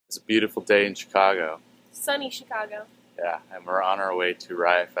It's a beautiful day in Chicago. Sunny Chicago. Yeah, and we're on our way to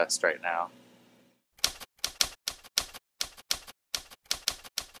Riot Fest right now.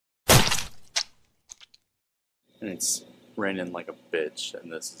 And it's raining like a bitch, and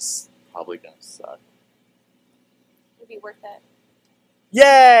this is probably gonna suck. It'd be worth it.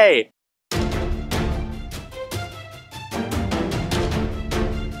 Yay!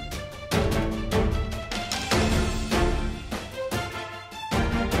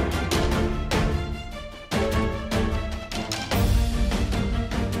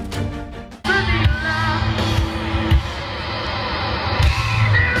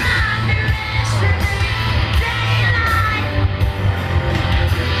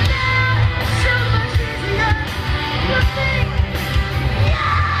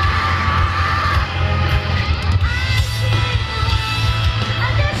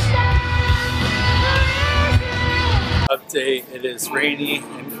 Update, it is rainy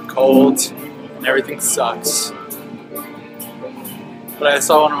and cold and everything sucks. But I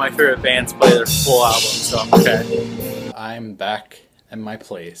saw one of my favorite bands play their full album, so I'm okay. I'm back at my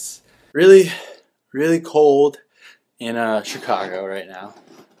place. Really cold in Chicago right now.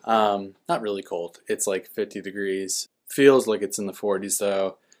 Not really cold. It's like 50 degrees. Feels like it's in the 40s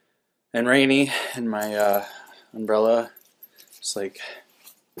though. And rainy, and my umbrella just like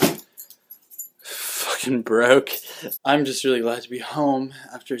fucking broke. I'm just really glad to be home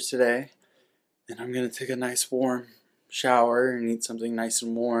after today, and I'm gonna take a nice warm shower and eat something nice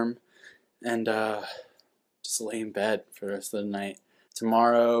and warm, and just lay in bed for the rest of the night.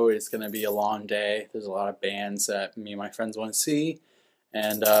 Tomorrow is gonna be a long day. There's a lot of bands that me and my friends want to see,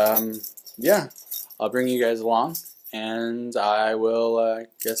 and yeah, I'll bring you guys along, and I will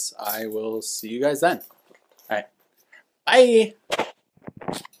guess I will see you guys then. Alright, bye!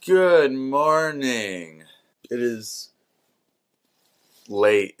 Good morning. It is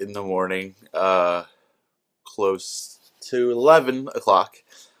late in the morning, close to 11 o'clock.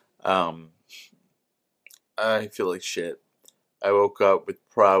 I feel like shit. I woke up with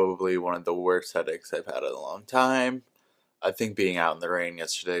probably one of the worst headaches I've had in a long time. I think being out in the rain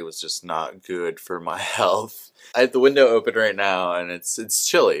yesterday was just not good for my health. I have the window open right now, and it's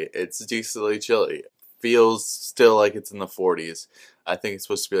chilly. It's decently chilly. Feels still like it's in the 40s. I think it's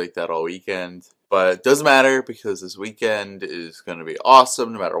supposed to be like that all weekend. But it doesn't matter because this weekend is going to be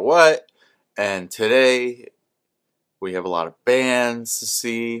awesome no matter what. And today we have a lot of bands to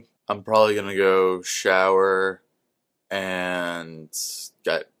see. I'm probably going to go shower and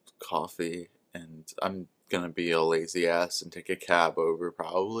get coffee. And I'm going to be a lazy ass and take a cab over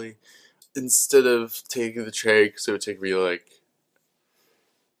probably. Instead of taking the train, because it would take me like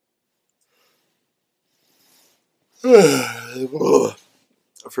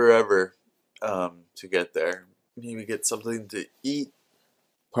forever to get there. Maybe get something to eat.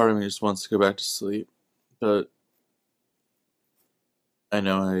 Part of me just wants to go back to sleep, but I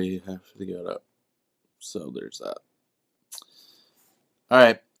know I have to get up, so there's that.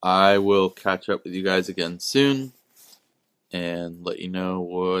 Alright, I will catch up with you guys again soon and let you know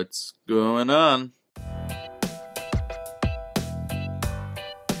what's going on.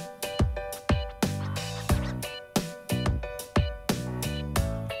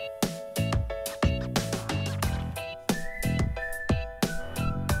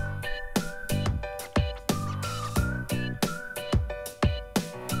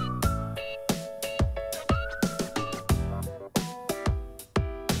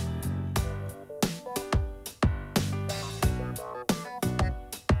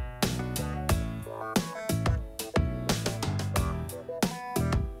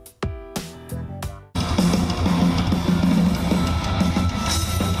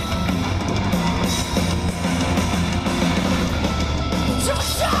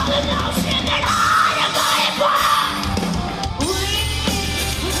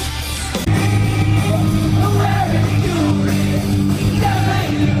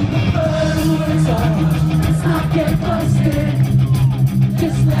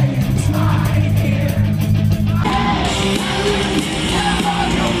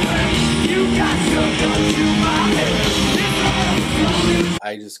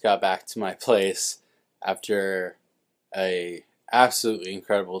 I just got back to my place after a absolutely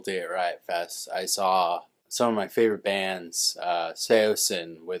incredible day at Riot Fest. I saw some of my favorite bands,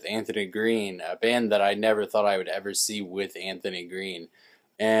 Saosin with Anthony Green, a band that I never thought I would ever see with Anthony Green,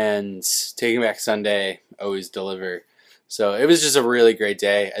 and Taking Back Sunday, Always Deliver. So it was just a really great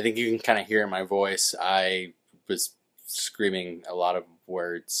day. I think you can kind of hear in my voice. I was screaming a lot of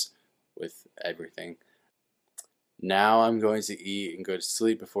words with everything. Now I'm going to eat and go to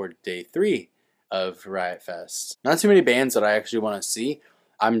sleep before day 3 of Riot Fest. Not too many bands that I actually want to see.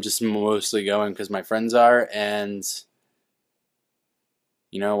 I'm just mostly going because my friends are, and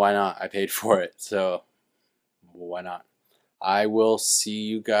you know, why not? I paid for it, so why not? I will see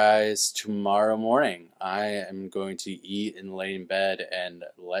you guys tomorrow morning. I am going to eat and lay in bed and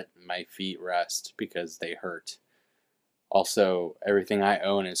let my feet rest because they hurt. Also, everything I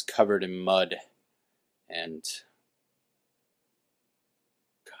own is covered in mud, and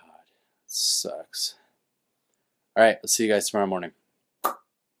God, it sucks. Alright, let's see you guys tomorrow morning.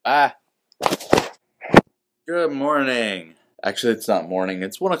 Bye! Good morning. Actually, it's not morning.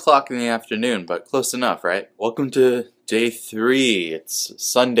 It's 1 o'clock in the afternoon, but close enough, right? Welcome to day 3. It's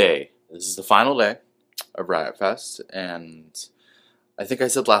Sunday. This is the final day of Riot Fest, and I think I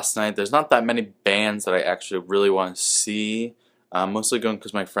said last night, there's not that many bands that I actually really want to see. I'm mostly going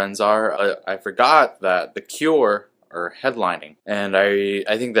because my friends are. I forgot that The Cure are headlining, and I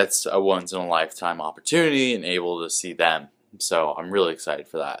think that's a once-in-a-lifetime opportunity and able to see them. So I'm really excited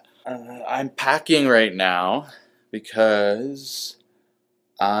for that. I'm packing right now because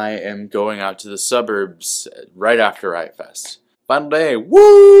I am going out to the suburbs right after Riot Fest. Final day,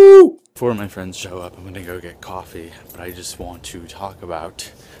 woo! Before my friends show up, I'm gonna go get coffee, but I just want to talk about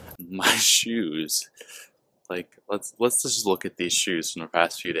my shoes. Like, let's just look at these shoes from the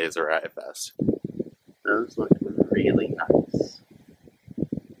past few days of Riot Fest. Those look really nice.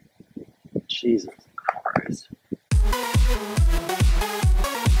 Jesus Christ.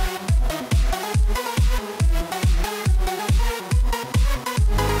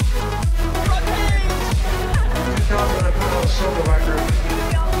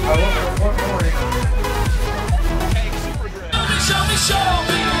 I woke up one morning. Show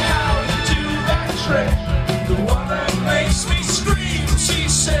me how you do that trick. The one that makes me scream, she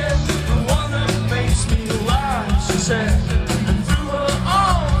said. The one that makes me laugh, she said. And threw her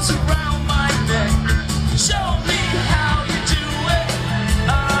arms around my neck. Show me how you do it.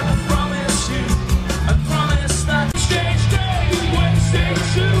 I promise that stage day, Wednesday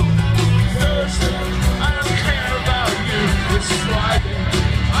too. Thursday, I don't care about you. It's Friday.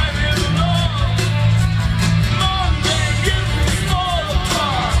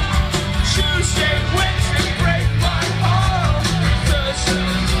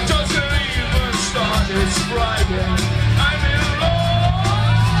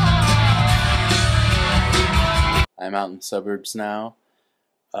 I'm out in the suburbs now.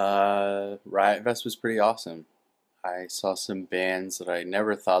 Riot Fest was pretty awesome. I saw some bands that I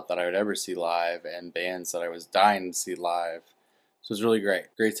never thought that I would ever see live, and bands that I was dying to see live. So it was really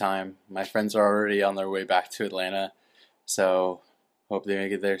great. Great time. My friends are already on their way back to Atlanta, so hope they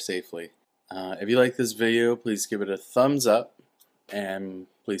make it there safely. If you like this video, please give it a thumbs up, and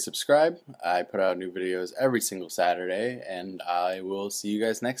please subscribe. I put out new videos every single Saturday, and I will see you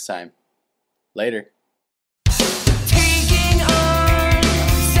guys next time. Later.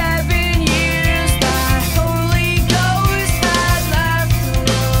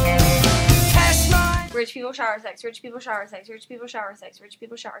 Rich people shower sex, rich people shower sex, rich people shower sex, rich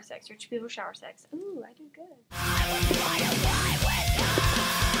people shower sex, rich people shower sex. Ooh, I do good.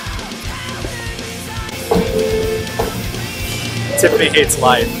 Tiffany hates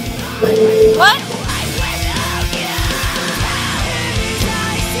life. What?